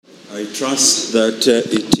I trust that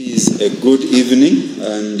it is a good evening,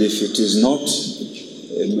 and if it is not,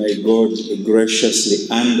 may God graciously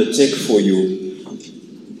undertake for you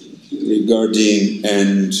regarding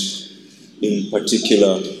and in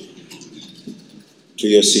particular to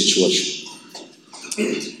your situation.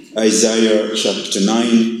 Isaiah chapter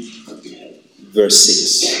 9, verse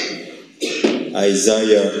 6.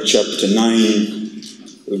 Isaiah chapter 9,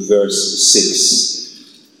 verse 6.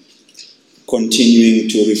 Continuing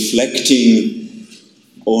to reflecting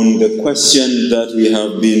on the question that we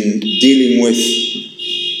have been dealing with,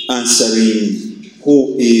 answering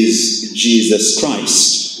who is Jesus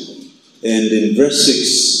Christ. And in verse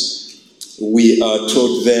 6, we are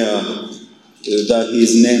told there that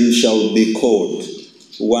his name shall be called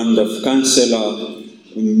Wonderful Counselor,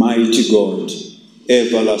 Mighty God,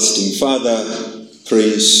 Everlasting Father,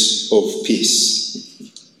 Prince of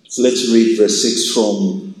Peace. So let's read verse 6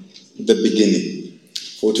 from the beginning.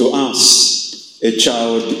 For to us a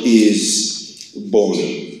child is born,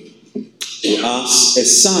 to us a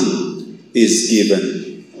son is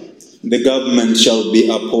given. The government shall be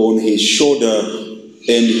upon his shoulder,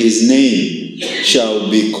 and his name shall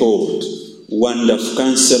be called Wonderful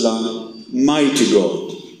Counselor, Mighty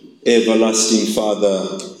God, Everlasting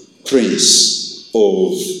Father, Prince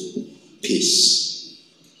of Peace.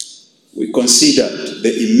 We considered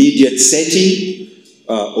the immediate setting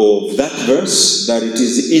of that verse, that it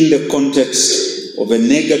is in the context of a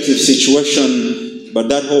negative situation, but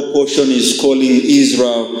that whole portion is calling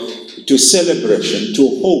Israel to celebration,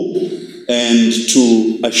 to hope, and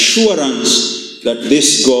to assurance that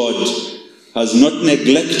this God has not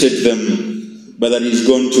neglected them, but that he's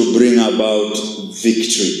going to bring about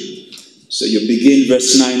victory. So you begin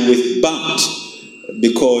verse 9 with but,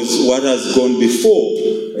 because what has gone before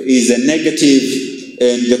is a negative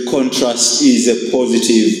and the contrast is a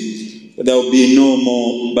positive. There will be no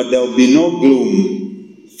more, but there will be no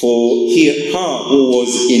gloom for her who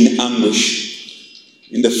was in anguish.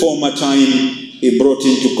 In the former time, he brought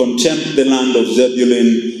into contempt the land of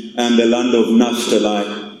Zebulun and the land of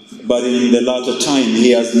Naphtali. But in the latter time, he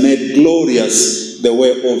has made glorious the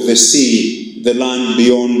way of the sea, the land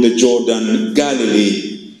beyond the Jordan,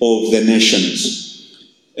 Galilee of the nations.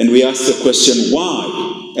 And we ask the question, why?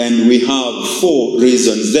 And we have 4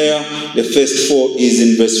 reasons there. The first 4 is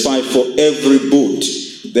in verse 5, for every boot.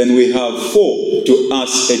 Then we have 4, to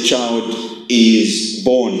us a child is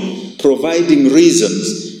born, providing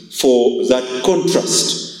reasons for that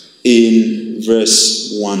contrast in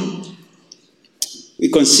verse 1. We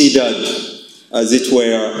considered, as it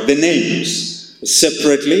were, the names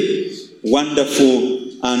separately, Wonderful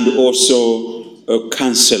and also a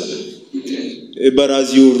Counselor. But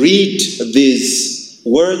as you read these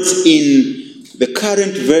words in the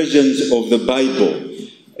current versions of the Bible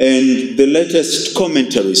and the latest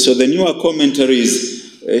commentaries, so the newer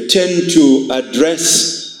commentaries tend to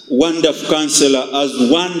address Wonderful Counselor as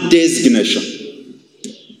one designation.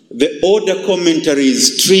 The older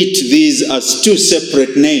commentaries treat these as 2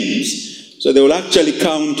 separate names. So they will actually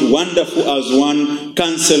count Wonderful as 1,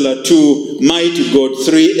 Counselor 2, Mighty God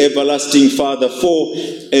 3, Everlasting Father 4,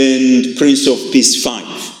 and Prince of Peace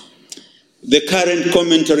 5. The current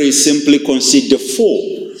commentaries simply consider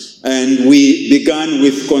 4, and we began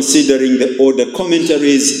with considering the older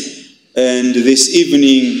commentaries, and this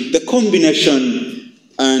evening the combination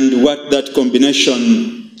and what that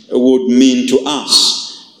combination would mean to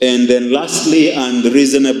us. And then lastly, and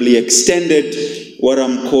reasonably extended, what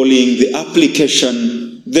I'm calling the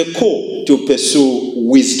application, the call to pursue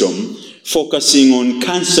wisdom, focusing on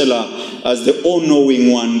Counselor as the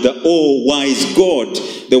all-knowing one, the all-wise God,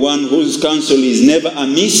 the one whose counsel is never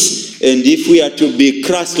amiss, and if we are to be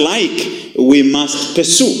Christ-like, we must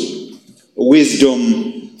pursue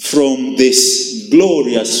wisdom from this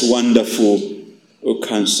glorious, wonderful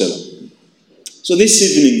Counselor. So this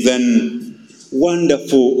evening then,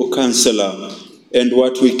 Wonderful Counselor, and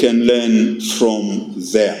what we can learn from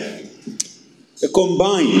there. A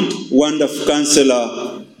combined Wonderful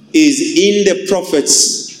Counselor is in the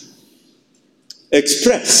prophets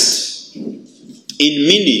expressed in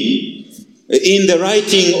meaning. In the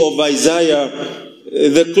writing of Isaiah,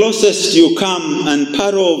 the closest you come, and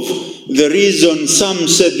part of the reason some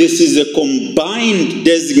said this is a combined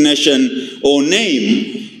designation or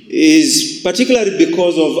name, is particularly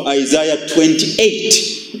because of Isaiah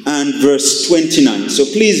 28 and verse 29. So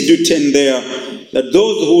please do turn there, that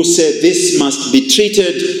those who say this must be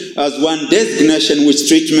treated as one designation, which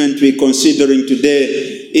treatment we're considering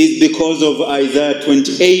today, is because of Isaiah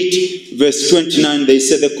 28 verse 29. They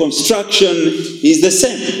say the construction is the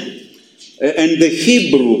same. And the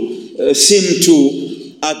Hebrew seem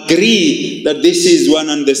to agree that this is one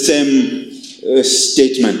and the same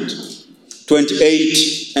statement.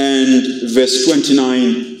 28 and verse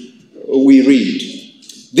 29, we read,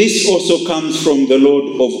 "This also comes from the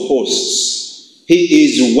Lord of hosts. He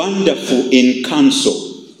is wonderful in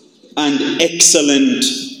counsel and excellent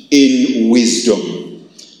in wisdom."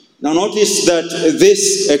 Now notice that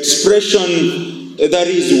this expression that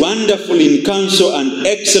is wonderful in counsel and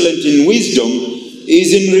excellent in wisdom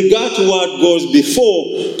is in regard to what goes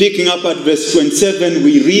before. Picking up at verse 27,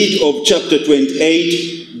 we read of chapter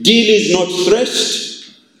 28, "Deal is not threshed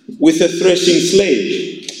with a threshing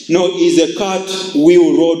slave, nor is a cart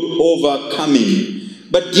wheel rod overcoming,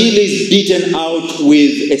 but deal is beaten out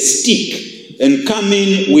with a stick and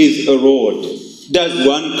coming with a rod. Does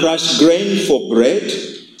one crush grain for bread?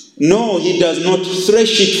 No, he does not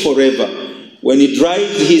thresh it forever. When he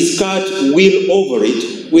drives his cart wheel over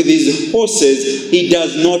it with his horses, he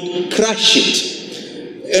does not crush it."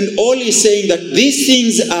 And all is saying that these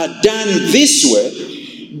things are done this way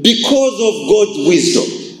because of God's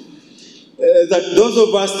wisdom. That those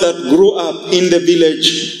of us that grew up in the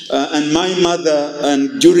village, and my mother,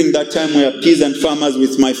 and during that time we were peasant farmers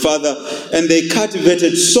with my father, and they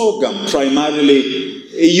cultivated sorghum primarily.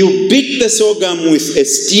 You beat the sorghum with a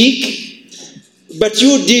stick, but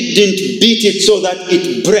you didn't beat it so that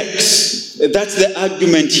it breaks. That's the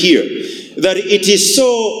argument here. That it is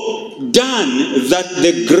so done that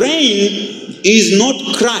the grain is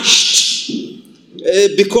not crushed.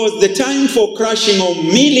 Because the time for crushing or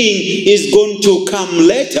milling is going to come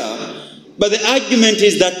later. But the argument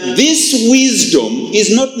is that this wisdom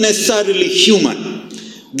is not necessarily human.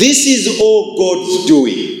 This is all God's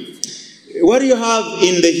doing. What you have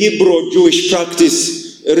in the Hebrew Jewish practice,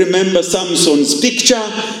 remember Samson's picture,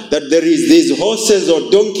 that there is these horses or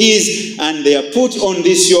donkeys and they are put on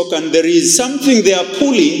this yoke and there is something they are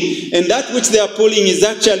pulling, and that which they are pulling is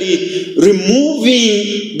actually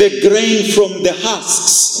removing the grain from the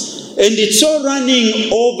husks. And it's all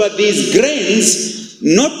running over these grains,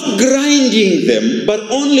 not grinding them, but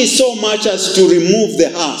only so much as to remove the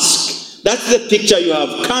husk. That's the picture you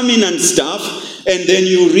have coming and stuff. And then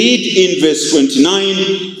you read in verse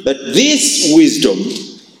 29 that this wisdom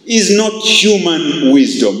is not human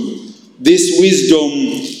wisdom. This wisdom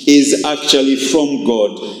is actually from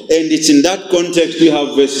God. And it's in that context we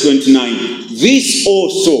have verse 29. This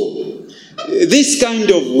also, this kind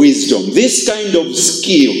of wisdom, this kind of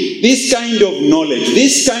skill, this kind of knowledge,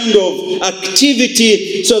 this kind of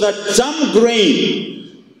activity, so that some grain,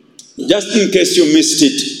 just in case you missed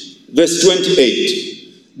it, verse 28.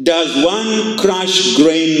 Does one crush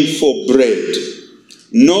grain for bread?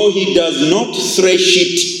 No, he does not thresh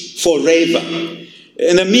it forever.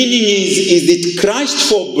 And the meaning is it crushed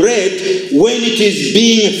for bread when it is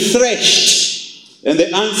being threshed? And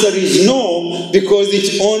the answer is no, because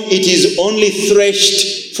it is only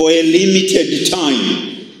threshed for a limited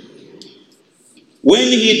time. When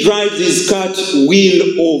he drives his cart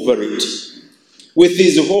wheel over it with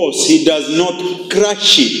his horse, he does not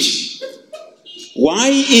crush it. Why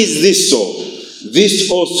is this so?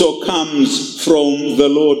 This also comes from the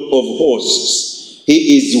Lord of hosts.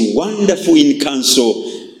 He is wonderful in counsel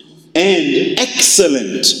and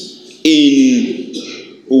excellent in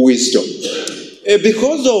wisdom.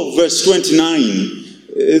 Because of verse 29,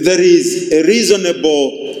 there is a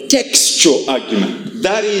reasonable textual argument.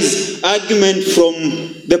 That is argument from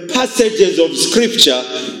the passages of scripture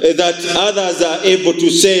that others are able to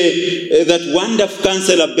say that wonderful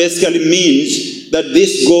counselor basically means that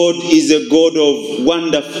this God is a God of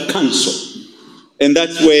wonderful counsel. And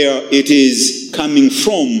that's where it is coming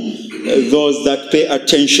from, those that pay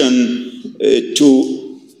attention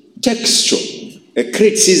to textual. A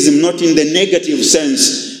criticism, not in the negative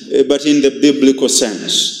sense, but in the biblical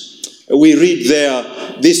sense. We read there,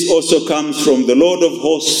 this also comes from the Lord of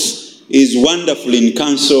hosts, is wonderful in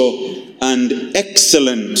counsel and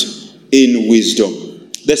excellent in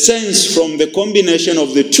wisdom. The sense from the combination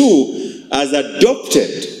of the two as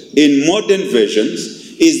adopted in modern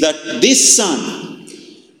versions is that this Son,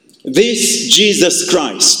 this Jesus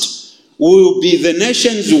Christ, will be the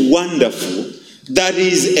nation's wonderful, that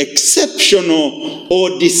is exceptional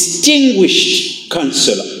or distinguished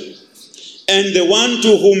counselor. And the one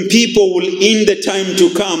to whom people will in the time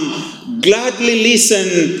to come gladly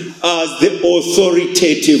listen as the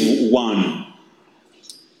authoritative one.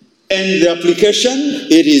 And the application,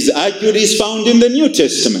 it is argued, is found in the New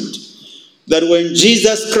Testament. That when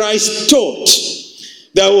Jesus Christ taught,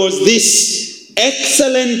 there was this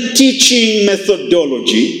excellent teaching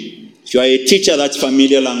methodology. If you are a teacher, that's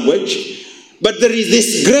familiar language. But there is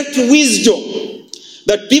this great wisdom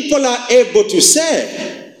that people are able to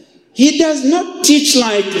say, he does not teach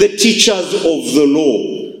like the teachers of the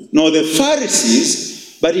law, nor the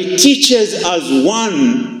Pharisees, but he teaches as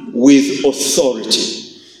one with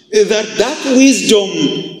authority. That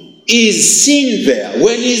wisdom is seen there.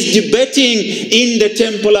 When he's debating in the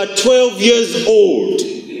temple at 12 years old,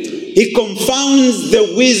 he confounds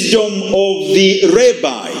the wisdom of the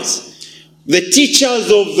rabbis, the teachers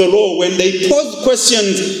of the law, when they pose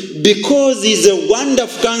questions, because he's a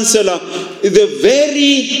wonderful counselor, the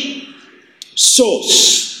very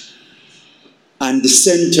source and the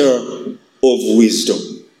center of wisdom.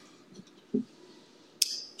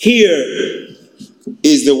 Here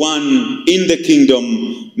is the one in the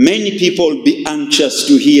kingdom many people be anxious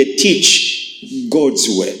to hear teach God's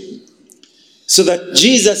way, so that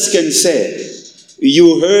Jesus can say,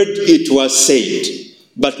 you heard it was said,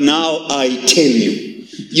 but now I tell you.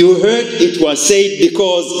 You heard it was said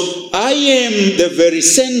because I am the very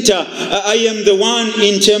center. I am the one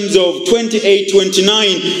in terms of 28, 29.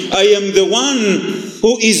 I am the one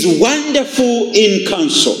who is wonderful in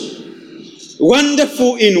counsel,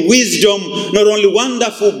 wonderful in wisdom, not only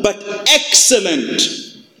wonderful, but excellent.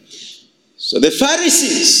 So the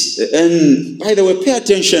Pharisees, and by the way, pay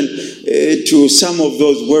attention to some of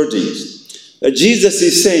those wordings. Jesus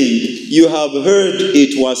is saying, you have heard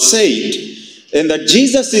it was said. And that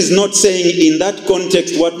Jesus is not saying in that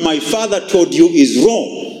context what my father told you is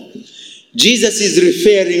wrong. Jesus is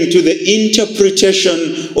referring to the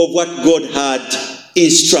interpretation of what God had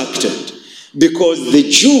instructed. Because the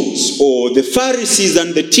Jews or the Pharisees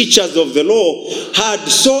and the teachers of the law had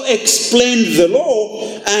so explained the law,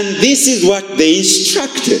 and this is what they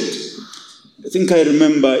instructed. I think I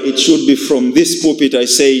remember, it should be from this pulpit, I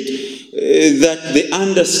said that the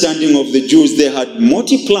understanding of the Jews, they had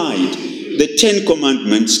multiplied the 10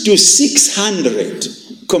 commandments to 600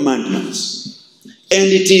 commandments. And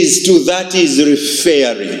it is to that is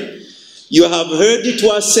referring. You have heard it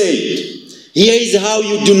was said, here is how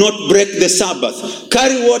you do not break the Sabbath.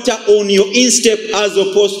 Carry water on your instep as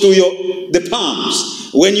opposed to the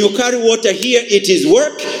palms. When you carry water here, it is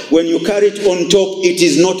work. When you carry it on top, it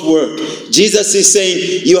is not work. Jesus is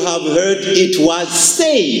saying, you have heard it was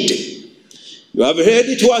said. You have heard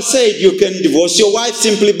it was said, you can divorce your wife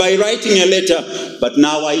simply by writing a letter, but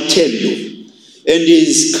now I tell you. And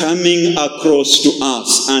is coming across to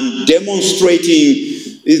us and demonstrating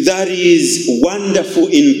that is wonderful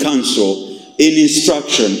in counsel, in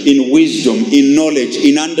instruction, in wisdom, in knowledge,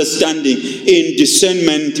 in understanding, in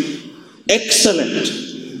discernment, excellent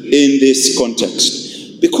in this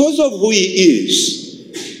context. Because of who he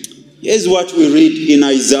is, here's what we read in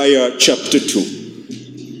Isaiah chapter 2.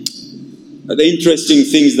 The interesting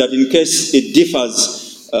thing is that in case it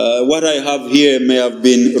differs, what I have here may have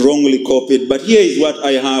been wrongly copied, but here is what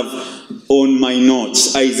I have on my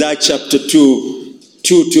notes. Isaiah chapter 2,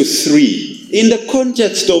 2-3. In the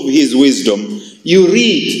context of his wisdom, you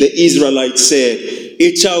read the Israelites say,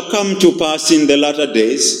 it shall come to pass in the latter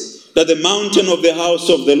days that the mountain of the house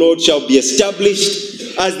of the Lord shall be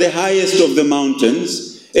established as the highest of the mountains,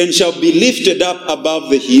 and shall be lifted up above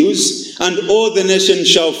the hills, and all the nations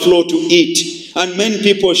shall flow to it. And many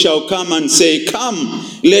people shall come and say, come,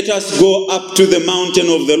 let us go up to the mountain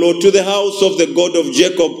of the Lord, to the house of the God of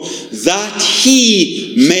Jacob, that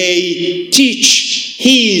he may teach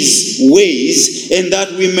his ways, and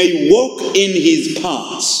that we may walk in his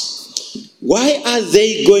paths. Why are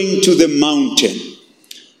they going to the mountain?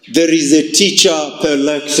 There is a teacher per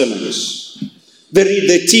excellence. There is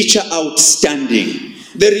a teacher outstanding.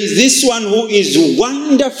 There is this one who is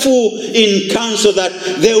wonderful in counsel, that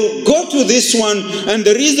they will go to this one, and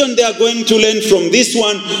the reason they are going to learn from this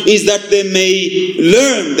one is that they may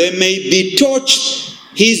learn, they may be taught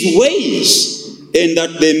his ways, and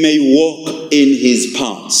that they may walk in his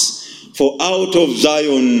paths. For out of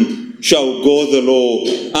Zion shall go the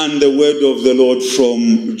law and the word of the Lord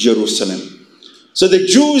from Jerusalem. So the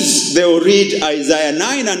Jews, they will read Isaiah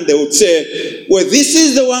 9 and they would say, well, this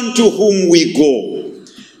is the one to whom we go.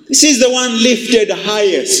 This is the one lifted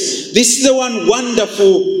highest. This is the one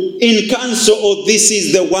wonderful in counsel, or this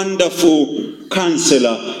is the wonderful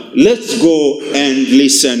counselor. Let's go and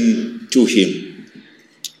listen to him.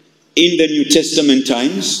 In the New Testament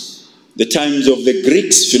times, the times of the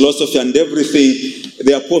Greeks, philosophy and everything,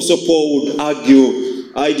 the Apostle Paul would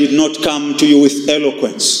argue, I did not come to you with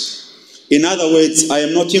eloquence. In other words, I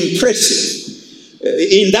am not impressive.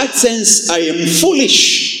 In that sense, I am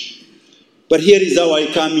foolish. But here is how I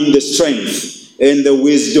come in the strength and the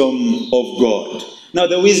wisdom of God. Now,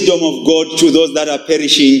 the wisdom of God to those that are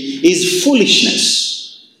perishing is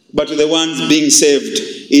foolishness. But to the ones being saved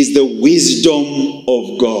is the wisdom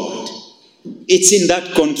of God. It's in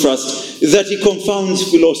that contrast that he confounds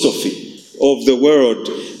philosophy of the world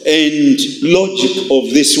and logic of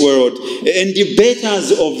this world and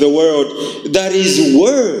debaters of the world. That is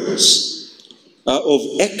words of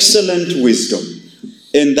excellent wisdom.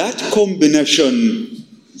 And that combination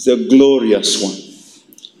is a glorious one.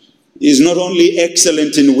 He is not only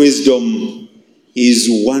excellent in wisdom, he is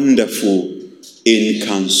wonderful in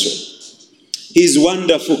counsel. He is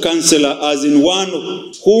wonderful counselor, as in one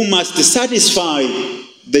who must satisfy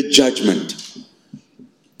the judgment.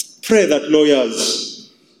 Pray that lawyers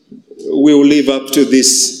will live up to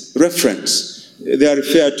this reference. They are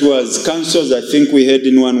referred to as counsels. I think we had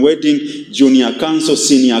in one wedding, junior counsel,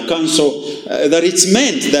 senior counsel, that it's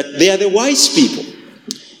meant that they are the wise people.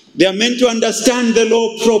 They are meant to understand the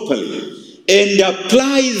law properly and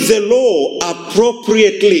apply the law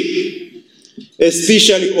appropriately,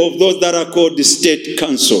 especially of those that are called the state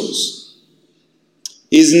councils.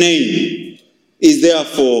 His name,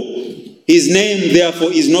 therefore,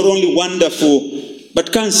 is not only wonderful,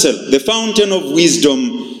 but counsel, the fountain of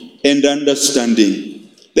wisdom and understanding,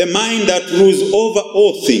 the mind that rules over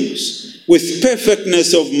all things with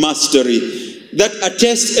perfectness of mastery, that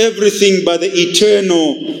attests everything by the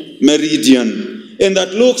eternal meridian, and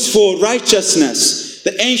that looks for righteousness.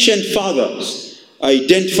 The ancient fathers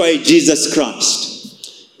identify Jesus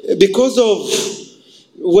Christ. Because of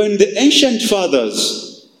when the ancient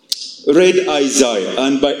fathers read Isaiah,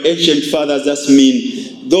 and by ancient fathers that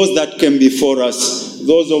mean those that came before us,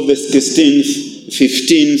 those of the 16th,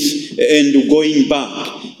 15th, and going back.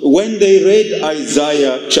 When they read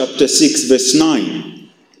Isaiah chapter 6 verse 9,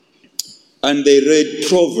 and they read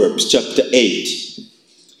Proverbs chapter 8,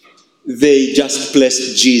 they just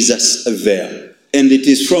placed Jesus there. And it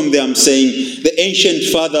is from there I'm saying the ancient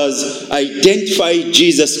fathers identified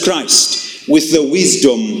Jesus Christ with the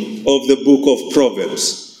wisdom of the book of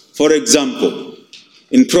Proverbs. For example,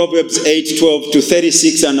 in Proverbs 8:12 to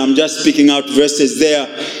 36, and I'm just picking out verses there,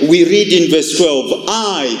 we read in verse 12,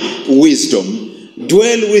 I, wisdom,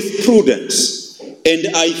 dwell with prudence, and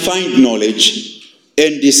I find knowledge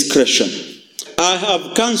and discretion. I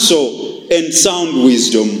have counsel and sound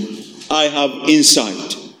wisdom. I have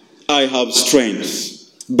insight. I have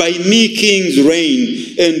strength. By me kings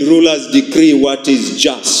reign and rulers decree what is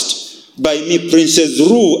just. By me princes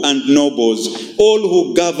rule and nobles, all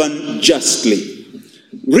who govern justly.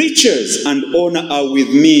 Riches and honor are with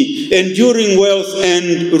me, enduring wealth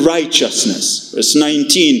and righteousness. Verse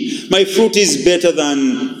 19, my fruit is better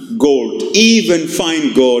than gold, even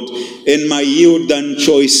fine gold, and my yield than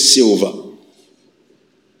choice silver.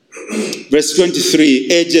 Verse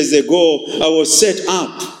 23, ages ago I was set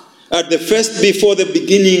up at the first before the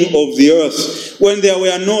beginning of the earth. When there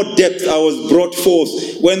were no depths, I was brought forth.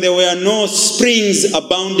 When there were no springs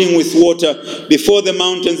abounding with water, before the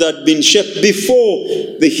mountains had been shaped, before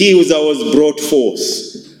the hills I was brought forth.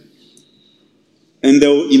 And they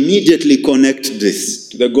will immediately connect this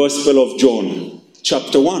to the Gospel of John,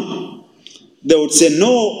 chapter 1. They would say,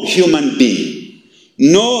 no human being,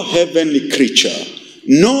 no heavenly creature,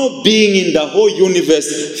 no being in the whole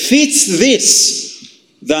universe fits this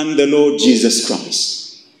than the Lord Jesus Christ.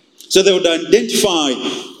 So they would identify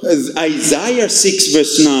Isaiah 6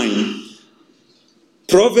 verse 9,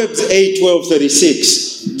 Proverbs 8:12,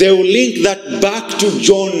 36. They will link that back to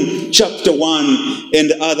John chapter 1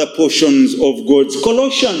 and other portions of God's.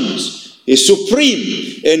 Colossians is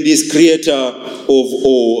supreme and is creator of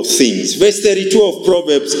all things. Verse 32 of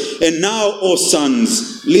Proverbs, and now, O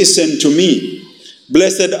sons, listen to me.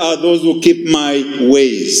 Blessed are those who keep my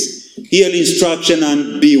ways. Hear instruction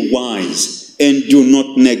and be wise, and do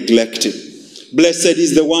not neglect it. Blessed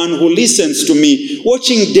is the one who listens to me,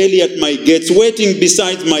 watching daily at my gates, waiting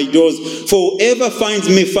beside my doors. For whoever finds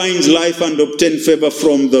me finds life and obtains favor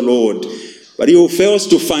from the Lord. But he who fails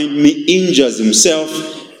to find me injures himself,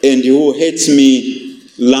 and he who hates me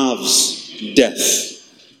loves death.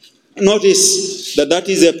 Notice that that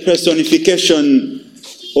is a personification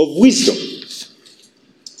of wisdom.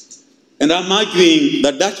 And I'm arguing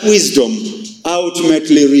that that wisdom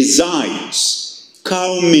ultimately resides,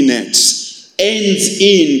 culminates, ends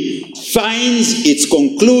in, finds its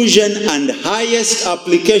conclusion and highest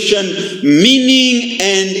application, meaning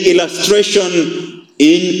and illustration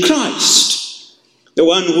in Christ. The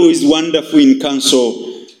one who is wonderful in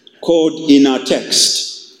counsel, called in our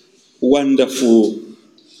text, Wonderful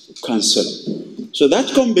Counselor. So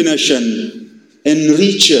that combination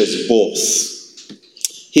enriches both.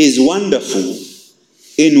 He is wonderful.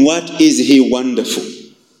 In what is he wonderful?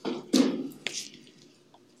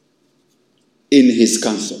 In his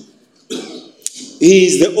counsel. He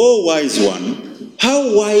is the all-wise one.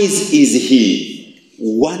 How wise is he?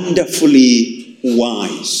 Wonderfully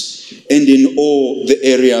wise, and in all the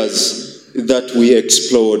areas that we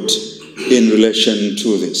explored in relation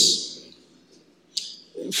to this.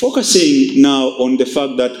 Focusing now on the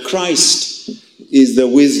fact that Christ is the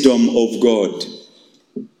wisdom of God,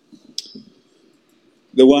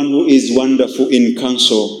 the one who is wonderful in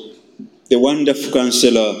counsel, the wonderful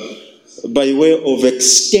counselor, by way of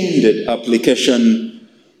extended application,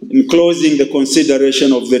 in closing the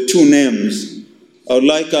consideration of the two names, I would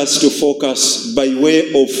like us to focus, by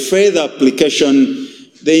way of further application,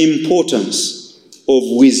 the importance of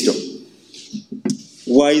wisdom,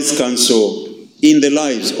 wise counsel in the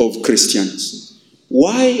lives of Christians.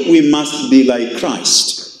 Why we must be like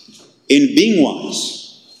Christ in being wise.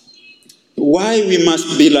 Why we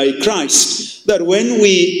must be like Christ, that when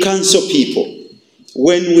we counsel people,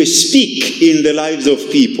 when we speak in the lives of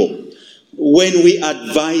people, when we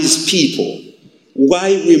advise people, why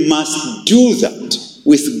we must do that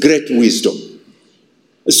with great wisdom,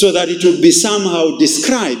 so that it will be somehow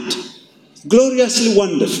described gloriously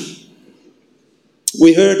wonderful.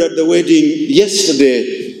 We heard at the wedding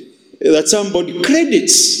yesterday that somebody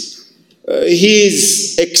credits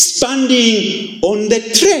his expanding on the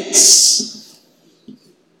traits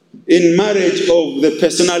in marriage of the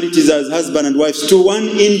personalities as husband and wife to one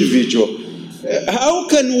individual. How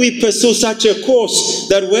can we pursue such a course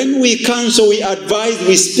that when we counsel, we advise,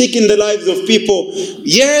 we speak in the lives of people,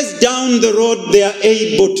 years down the road they are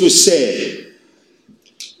able to say,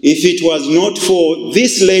 if it was not for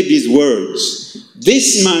this lady's words,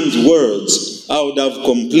 this man's words, I would have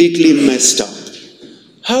completely messed up.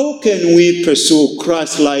 How can we pursue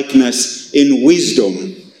Christ-likeness in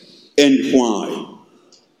wisdom, and why?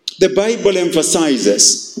 The Bible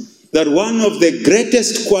emphasizes that one of the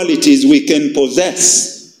greatest qualities we can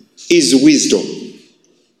possess is wisdom.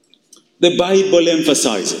 The Bible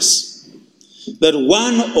emphasizes that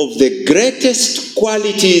one of the greatest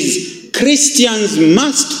qualities Christians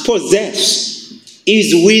must possess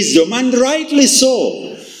is wisdom, and rightly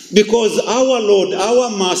so, because our Lord,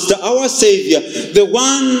 our Master, our Savior, the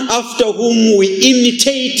one after whom we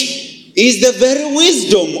imitate, is the very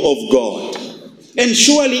wisdom of God. And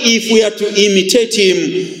surely if we are to imitate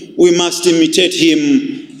him, we must imitate him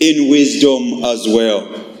in wisdom as well.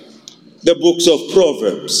 The books of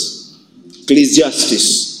Proverbs,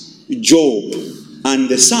 Ecclesiastes, Job, and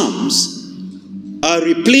the Psalms are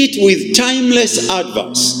replete with timeless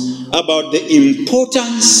advice about the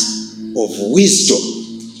importance of wisdom.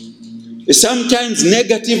 Sometimes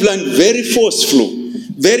negatively and very forcefully,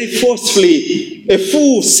 a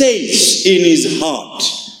fool says in his heart,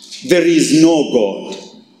 there is no God.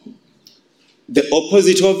 The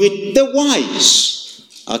opposite of it, the wise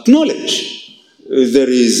acknowledge there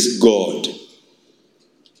is God.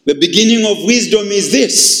 The beginning of wisdom is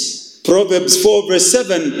this. Proverbs 4 verse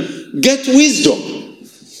 7, get wisdom.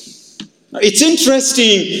 It's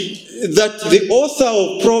interesting that the author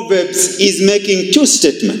of Proverbs is making two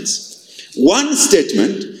statements. One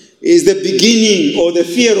statement is the beginning, or the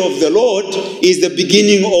fear of the Lord is the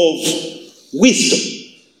beginning of wisdom.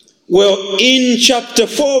 Well, in chapter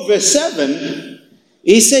 4, verse 7,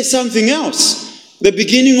 he says something else. The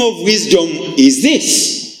beginning of wisdom is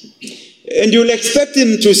this. And you'll expect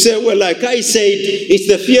him to say, well, like I said, it's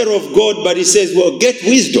the fear of God, but he says, well, get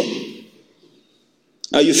wisdom.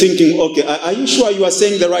 Are you thinking, okay, are you sure you are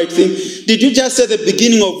saying the right thing? Did you just say the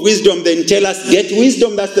beginning of wisdom, then tell us, get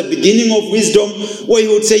wisdom, that's the beginning of wisdom? Well, he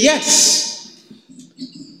would say, yes.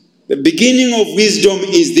 The beginning of wisdom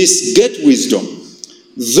is this, get wisdom.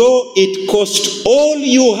 Though it cost all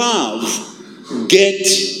you have, get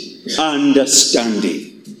understanding.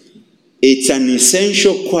 It's an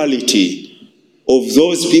essential quality of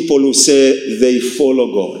those people who say they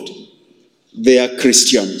follow God. They are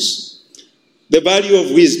Christians. The value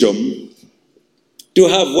of wisdom, to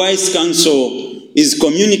have wise counsel, is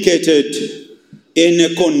communicated in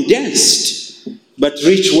a condensed but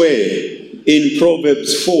rich way in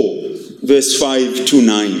Proverbs 4, verse 5 to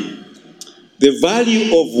 9. The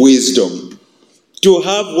value of wisdom, to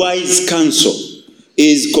have wise counsel,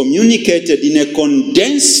 is communicated in a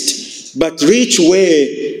condensed but rich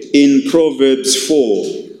way in Proverbs 4,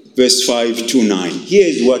 verse 5 to 9. Here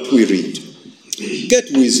is what we read.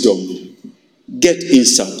 Get wisdom, get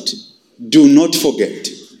insight, do not forget,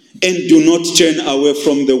 and do not turn away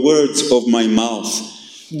from the words of my mouth.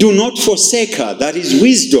 Do not forsake her, that is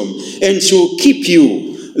wisdom, and she will keep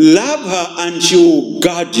you. Love her and she will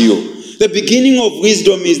guard you. The beginning of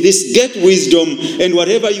wisdom is this, get wisdom, and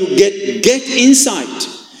whatever you get insight.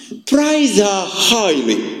 Prize her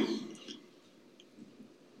highly,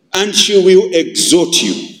 and she will exhort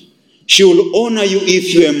you. She will honor you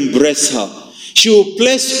if you embrace her. She will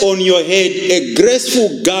place on your head a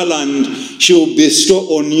graceful garland. She will bestow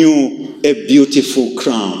on you a beautiful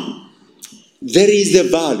crown. There is the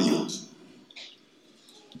value.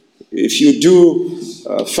 If you do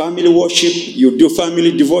family worship, you do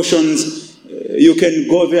family devotions, you can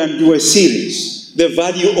go there and do a series, the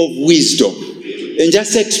value of wisdom, and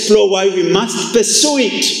just explore why we must pursue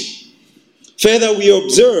it. Further, we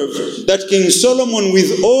observe that King Solomon,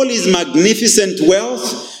 with all his magnificent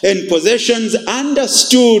wealth and possessions,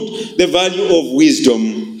 understood the value of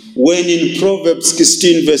wisdom when in Proverbs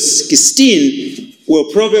 16 verse 16, well,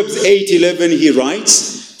 Proverbs 8:11, he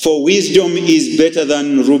writes, "For wisdom is better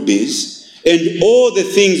than rubies, and all the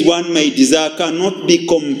things one may desire cannot be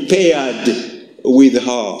compared with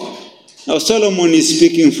her." Now, Solomon is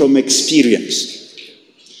speaking from experience.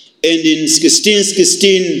 And in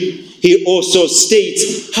 16:16, he also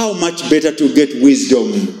states how much better to get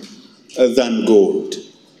wisdom than gold.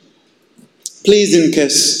 Please, in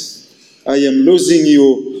case I am losing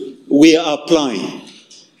you, we are applying.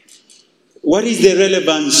 What is the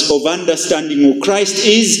relevance of understanding who Christ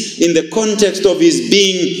is in the context of his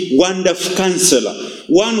being wonderful counselor,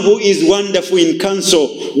 one who is wonderful in counsel,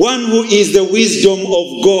 one who is the wisdom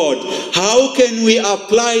of God? How can we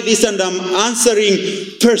apply this? And I'm answering,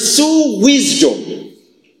 pursue wisdom.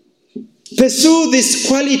 Pursue this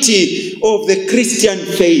quality of the Christian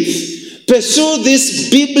faith. Pursue this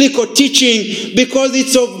biblical teaching because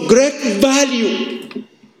it's of great value.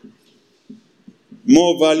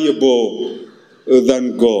 More valuable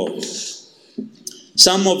than gold.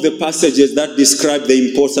 Some of the passages that describe the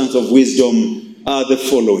importance of wisdom are the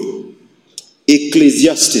following.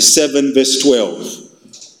 Ecclesiastes 7 verse 12.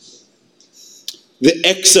 The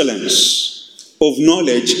excellence of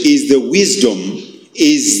knowledge is the wisdom,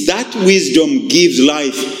 is that wisdom gives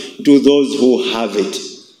life to those who have it.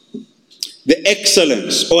 The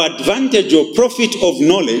excellence or advantage or profit of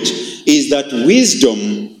knowledge is that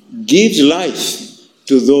wisdom gives life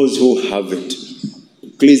to those who have it.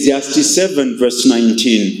 Ecclesiastes 7 verse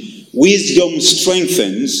 19. Wisdom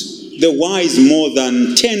strengthens the wise more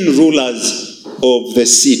than 10 rulers of the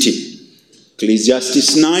city.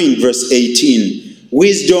 Ecclesiastes 9 verse 18.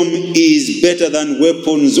 Wisdom is better than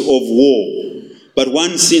weapons of war, but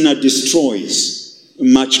one sinner destroys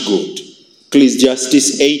much good.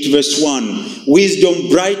 Ecclesiastes 8 verse 1. Wisdom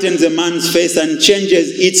brightens a man's face and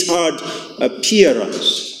changes its hard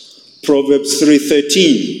appearance. Proverbs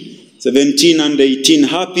 3:13, 17 and 18.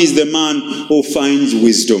 Happy is the man who finds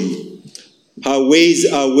wisdom. Her ways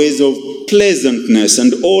are ways of pleasantness,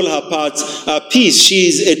 and all her paths are peace. She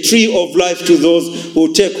is a tree of life to those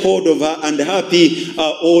who take hold of her, and happy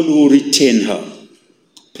are all who retain her.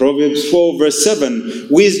 Proverbs 4 verse 7.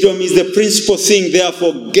 Wisdom is the principal thing,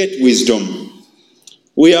 therefore get wisdom.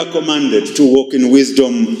 We are commanded to walk in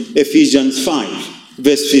wisdom. Ephesians 5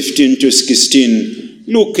 verse 15 to 16.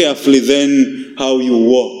 Look carefully then how you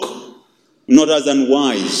walk, not as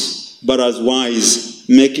unwise, but as wise,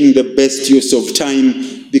 making the best use of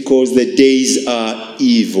time, because the days are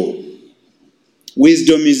evil.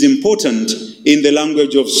 Wisdom is important in the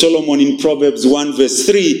language of Solomon in Proverbs 1 verse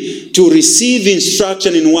 3, to receive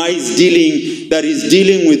instruction in wise dealing, that is,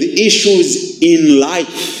 dealing with issues in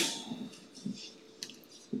life.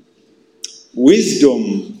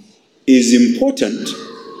 Wisdom is important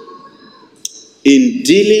in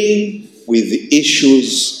dealing with the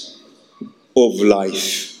issues of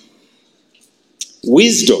life.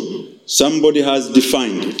 Wisdom, somebody has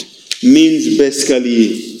defined it, means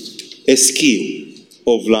basically a skill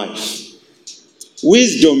of life.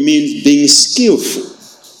 Wisdom means being skillful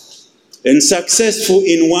and successful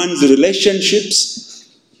in one's relationships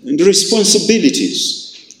and responsibilities.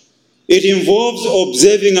 It involves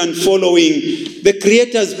observing and following the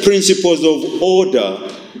Creator's principles of order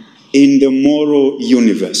in the moral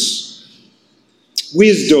universe.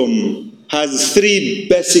 Wisdom has three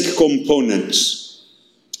basic components: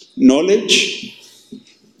 knowledge,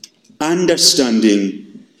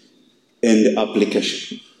 understanding, and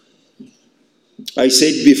application. I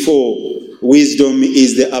said before, wisdom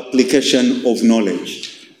is the application of knowledge.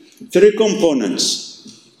 Three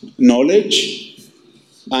components: knowledge,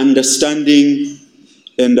 understanding,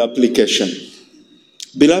 and application.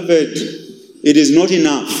 Beloved, it is not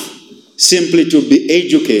enough simply to be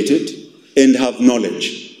educated and have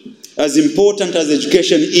knowledge. As important as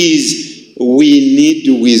education is, we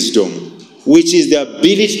need wisdom, which is the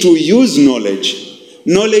ability to use knowledge.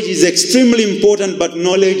 Knowledge is extremely important, but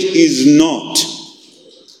knowledge is not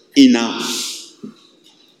enough.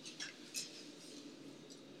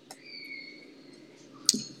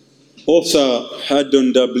 Author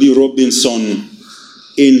Haddon W. Robinson,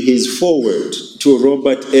 in his foreword to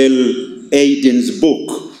Robert L. Aiden's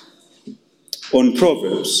book on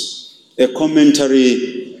Proverbs, a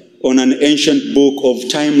commentary on an ancient book of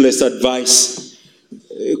timeless advice,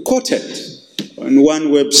 quoted on one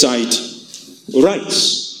website,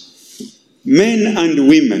 writes, "Men and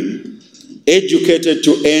women educated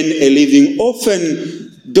to earn a living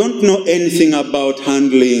often don't know anything about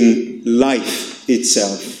handling life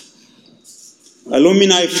itself.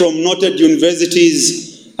 Alumni from noted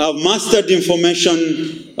universities have mastered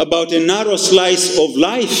information about a narrow slice of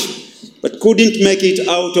life, but couldn't make it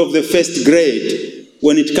out of the first grade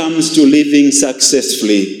when it comes to living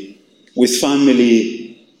successfully with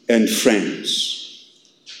family and friends.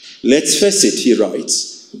 Let's face it," he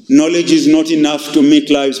writes, "knowledge is not enough to meet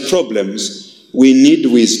life's problems. We need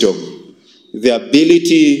wisdom, the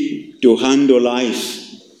ability to handle life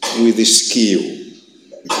with skill."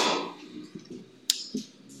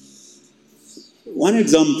 One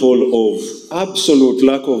example of absolute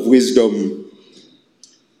lack of wisdom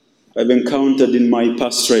I've encountered in my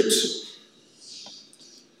pastorate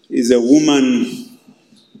is a woman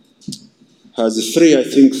has three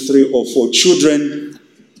or four children,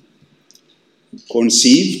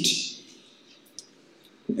 conceived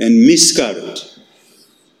and miscarried.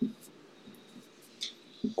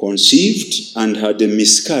 Conceived and had a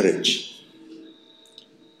miscarriage.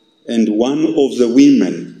 And one of the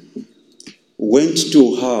women went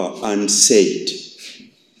to her and said,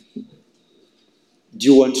 "Do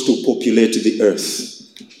you want to populate the earth?"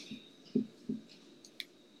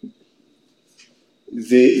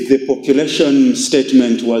 The population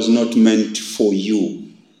statement was not meant for you.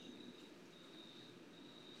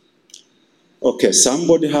 Okay,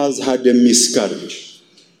 somebody has had a miscarriage.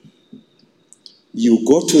 You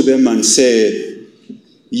go to them and say,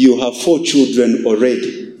 "You have 4 children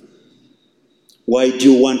already. Why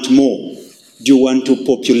do you want more? Do you want to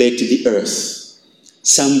populate the earth?"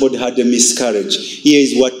 Somebody had a miscarriage. Here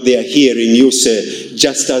is what they are hearing you say,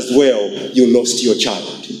 "Just as well you lost your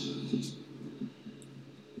child."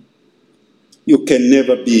 You can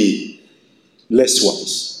never be less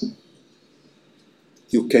wise.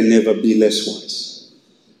 You can never be less wise.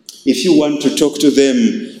 If you want to talk to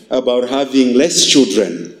them about having less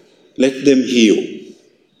children, let them heal.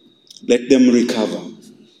 Let them recover.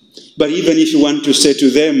 But even if you want to say to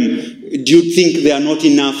them, "Do you think they are not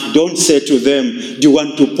enough?" don't say to them, "Do you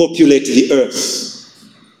want to populate the earth?"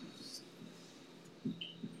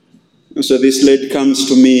 So this lady comes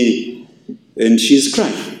to me and she's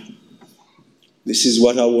crying. "This is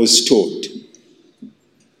what I was told.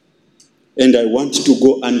 And I want to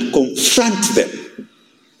go and confront them."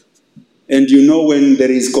 And you know, when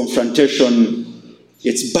there is confrontation,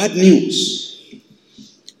 it's bad news.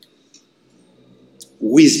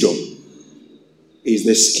 Wisdom is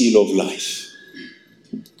the skill of life.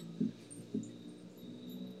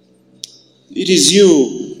 It is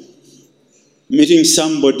you meeting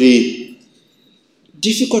somebody,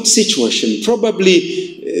 difficult situation.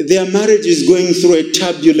 Probably their marriage is going through a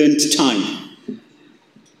turbulent time.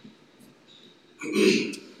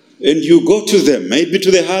 And you go to them, maybe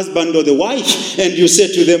to the husband or the wife, and you say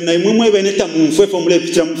to them,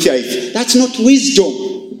 "That's not wisdom."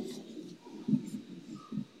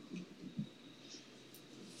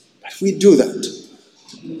 But we do that.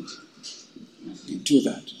 We do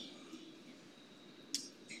that.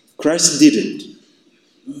 Christ didn't.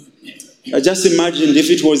 I just imagined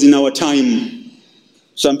if it was in our time,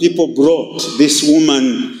 some people brought this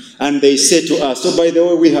woman and they said to us, "Oh, by the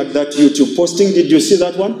way, we had that YouTube posting. Did you see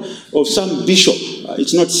that one? Of some bishop.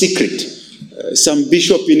 It's not secret. Some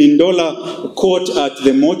bishop in Ndola caught at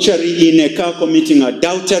the mortuary in a car committing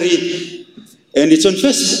adultery. And it's on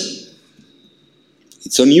Facebook.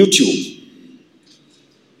 It's on YouTube."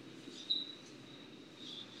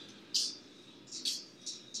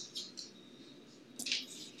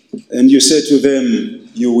 And you say to them,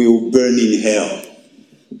 "You will burn in hell.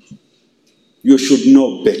 You should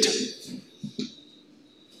know better."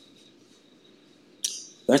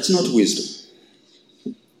 That's not wisdom.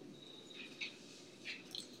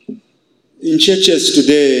 In churches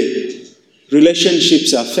today,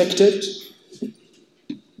 relationships are affected.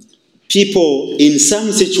 People in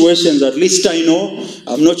some situations, at least I know,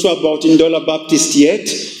 I'm not sure about Ndola Baptist yet,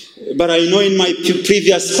 but I know in my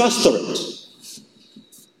previous pastorate,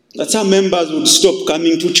 that some members would stop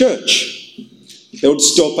coming to church. They would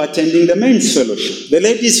stop attending the men's fellowship, the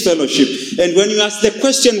ladies' fellowship. And when you ask the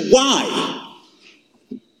question, why?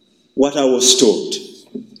 What I was told.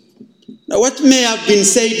 Now, what may have been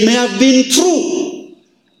said may have been true.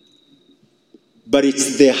 But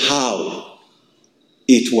it's the how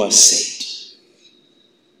it was said.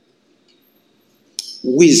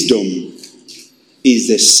 Wisdom is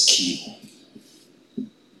a skill.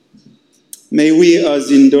 May we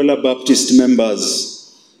as Ndola Baptist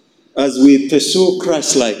members, as we pursue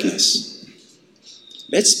Christ-likeness,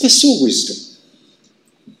 let's pursue wisdom.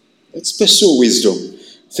 Let's pursue wisdom.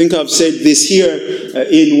 I think I've said this here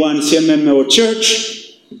in one CMMO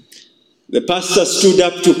church. The pastor stood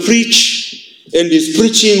up to preach and is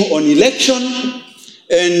preaching on election,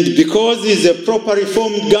 and because he's a proper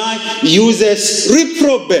reformed guy, uses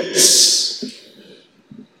reprobates.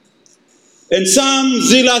 And some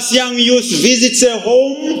zealous young youth visits a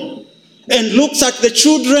home and looks at the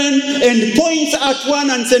children and points at one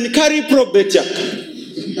and says, "Carry probetia."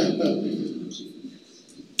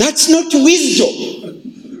 That's not wisdom.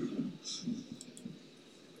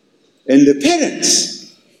 And the parents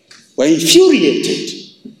were infuriated,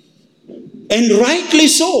 and rightly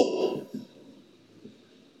so.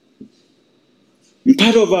 And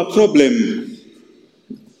part of our problem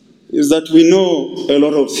is that we know a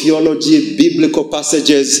lot of theology, biblical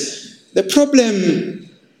passages. The problem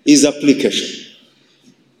is application.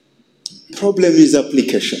 Problem is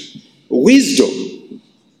application. Wisdom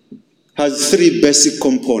has three basic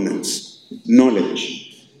components: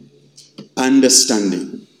 knowledge,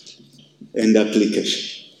 understanding, and application.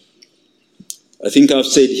 I think I've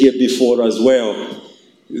said here before as well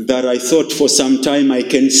that I thought for some time I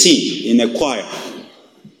can sing in a choir.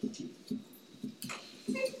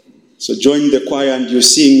 So join the choir and you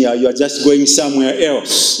sing, you are just going somewhere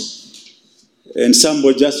else. And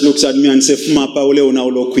somebody just looks at me and says, "Fuma pa ule una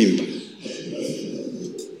ulo kwimba."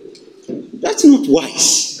 That's not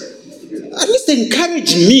wise. At least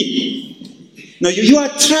encourage me. Now you are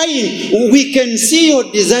trying. We can see your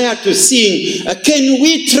desire to sing. Can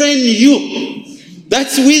we train you?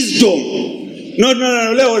 That's wisdom. No.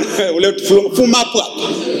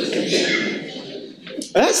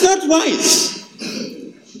 That's not wise.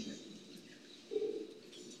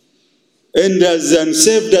 And as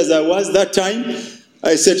unsaved as I was that time,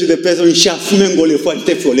 I said to the person,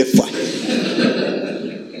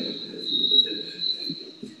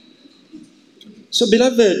 So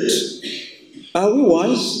beloved, are we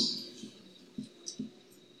wise?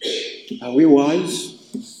 Are we wise?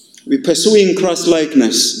 We're pursuing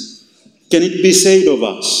Christ-likeness. Can it be said of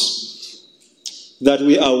us that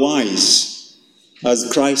we are wise as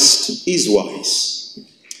Christ is wise?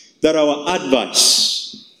 That our advice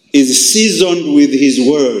is seasoned with his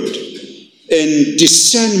word and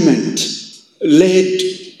discernment led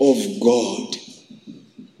of God.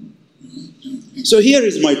 So here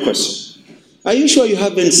is my question. Are you sure you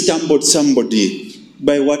haven't stumbled somebody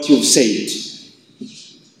by what you've said?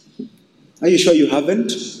 Are you sure you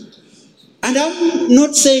haven't? And I'm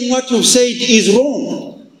not saying what you've said is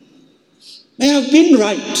wrong. I have been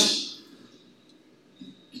right.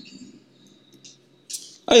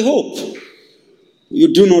 I hope you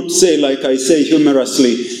do not say, like I say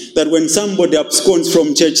humorously, that when somebody absconds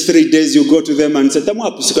from church 3 days, you go to them and say,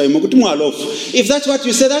 if that's what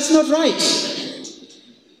you say, that's not right.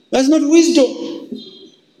 That's not wisdom.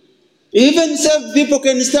 Even saved people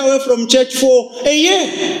can stay away from church for a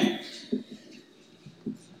year.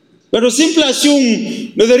 But to simply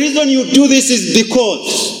assume that the reason you do this is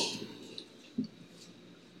because.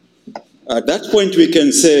 At that point we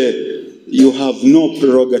can say, you have no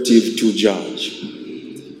prerogative to judge.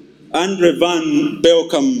 Andre van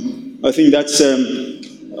Belkom, I think that's a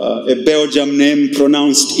Belgian name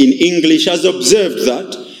pronounced in English, has observed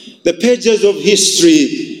that the pages of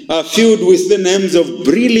history are filled with the names of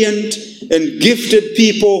brilliant and gifted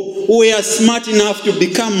people who were smart enough to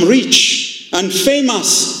become rich and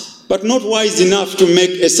famous, but not wise enough to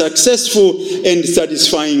make a successful and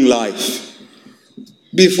satisfying life.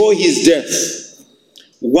 Before his death,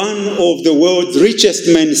 one of the world's richest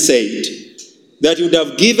men said that he would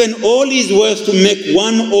have given all his wealth to make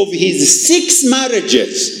one of his 6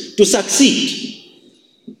 marriages to succeed.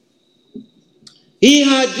 He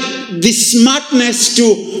had the smartness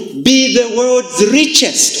to be the world's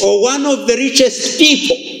richest or one of the richest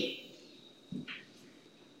people.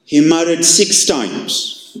 He married 6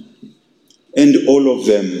 times and all of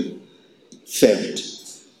them failed.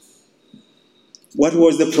 What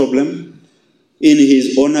was the problem? In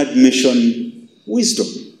his own admission, wisdom.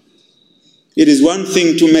 It is one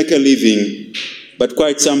thing to make a living, but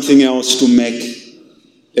quite something else to make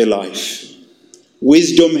a life.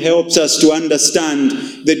 Wisdom helps us to understand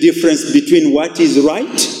the difference between what is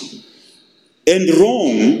right and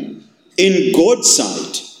wrong in God's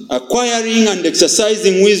sight. Acquiring and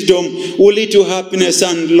exercising wisdom will lead to happiness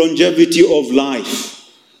and longevity of life.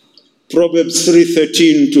 Proverbs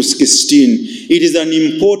 3:13 to 16. It is an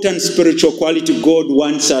important spiritual quality God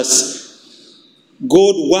wants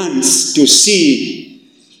to see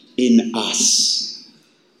in us.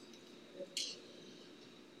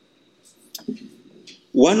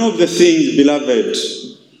 One of the things, beloved,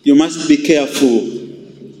 you must be careful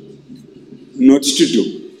not to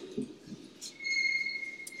do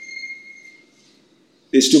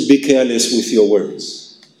is to be careless with your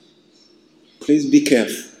words. Please be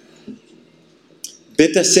careful.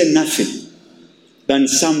 Better say nothing than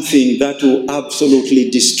something that will absolutely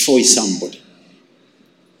destroy somebody.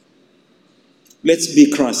 Let's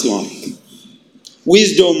be Christ-like.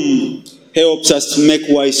 Wisdom helps us to make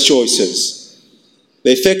wise choices.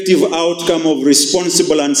 The effective outcome of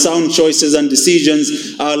responsible and sound choices and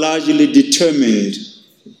decisions are largely determined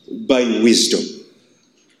by wisdom.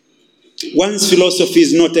 One's philosophy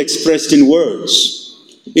is not expressed in words.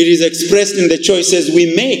 It is expressed in the choices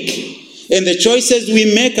we make. And the choices we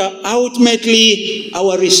make are ultimately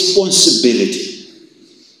our responsibility.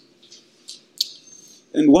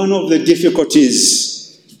 And one of the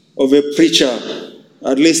difficulties of a preacher,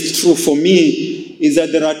 at least true for me, is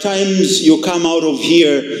that there are times you come out of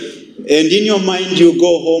here and in your mind you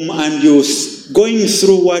go home and you're going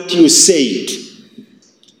through what you said.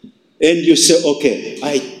 And you say, okay,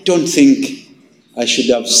 I don't think I should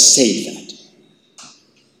have said that.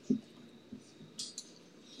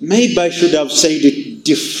 Maybe I should have said it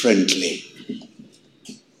differently.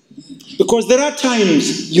 Because there are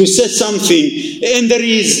times you say something and there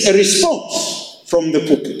is a response from the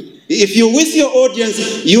pulpit. If you're with your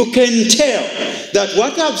audience, you can tell that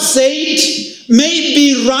what I've said may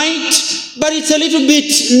be right, but it's a little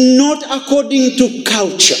bit not according to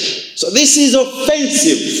culture. So this is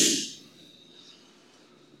offensive.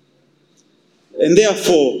 And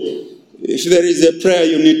therefore, if there is a prayer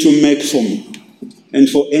you need to make for me, and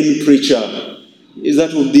for any preacher, is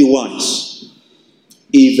that would be wise,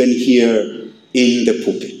 even here in the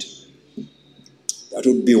pulpit. That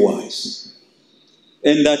would be wise.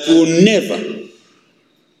 And that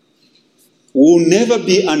will never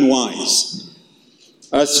be unwise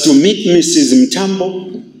as to meet Mrs.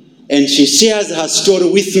 Mtambo, and she shares her story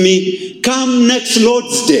with me. Come next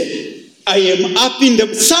Lord's Day, I am up in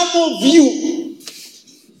the... Some of you,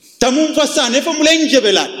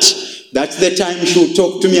 that's the time she'll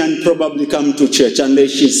talk to me and probably come to church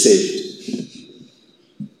unless she's saved.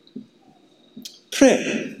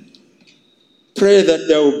 Pray. Pray that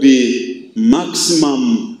there will be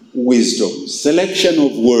maximum wisdom, selection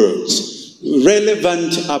of words,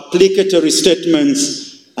 relevant applicatory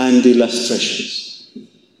statements and illustrations.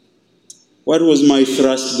 What was my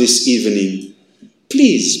thrust this evening?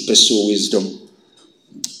 Please pursue wisdom.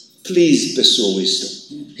 Please pursue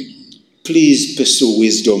wisdom. Please pursue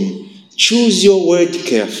wisdom. Choose your word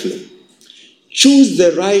carefully. Choose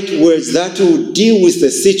the right words that will deal with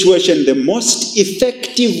the situation the most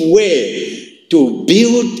effective way to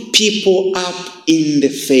build people up in the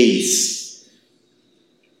faith.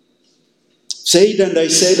 Said and I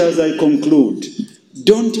said as I conclude,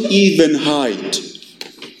 don't even hide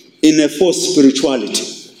in a false spirituality.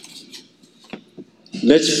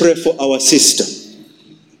 Let's pray for our sister.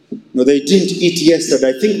 No, they didn't eat yesterday.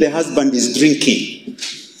 I think the husband is drinking.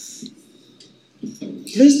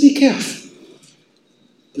 Please be careful.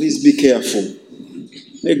 Please be careful.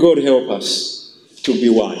 May God help us to be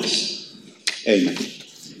wise. Amen.